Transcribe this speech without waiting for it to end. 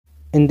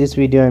In this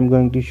video I'm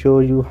going to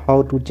show you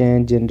how to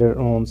change gender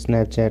on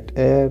Snapchat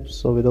app.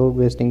 So without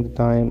wasting the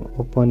time,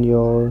 open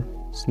your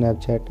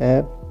Snapchat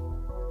app,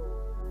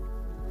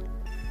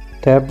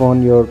 tap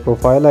on your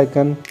profile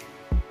icon,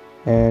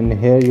 and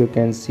here you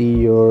can see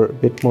your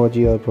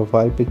Bitmoji or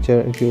profile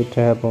picture. If you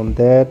tap on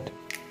that,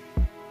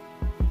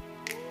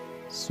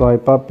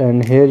 swipe up,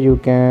 and here you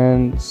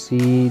can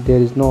see there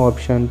is no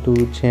option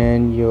to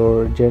change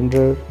your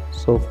gender.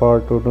 So for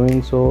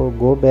doing so,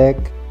 go back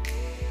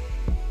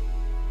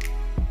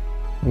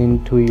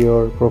into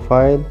your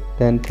profile,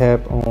 then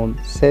tap on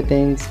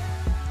settings,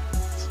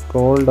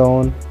 scroll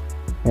down,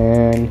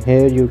 and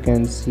here you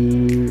can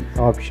see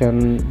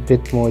option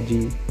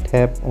Bitmoji.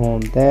 Tap on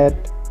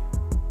that,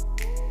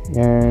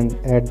 and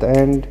at the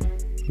end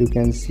you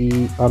can see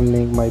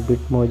unlink my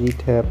Bitmoji.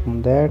 Tap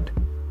on that,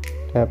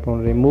 tap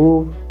on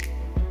remove.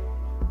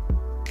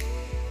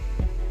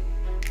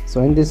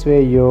 So in this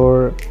way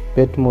your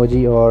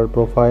Bitmoji or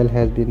profile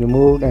has been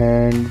removed.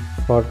 And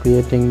for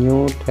creating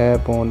new,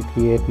 tap on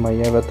create my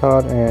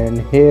avatar,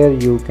 and here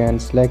you can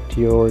select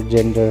your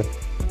gender.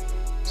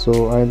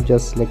 So I'm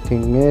just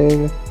selecting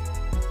male,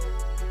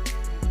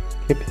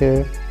 skip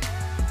here,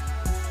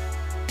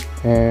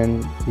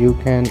 and you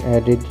can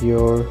edit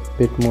your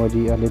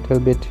Bitmoji a little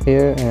bit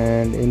here,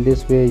 and in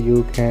this way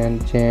you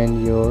can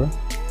change your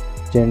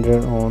gender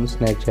on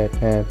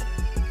Snapchat app.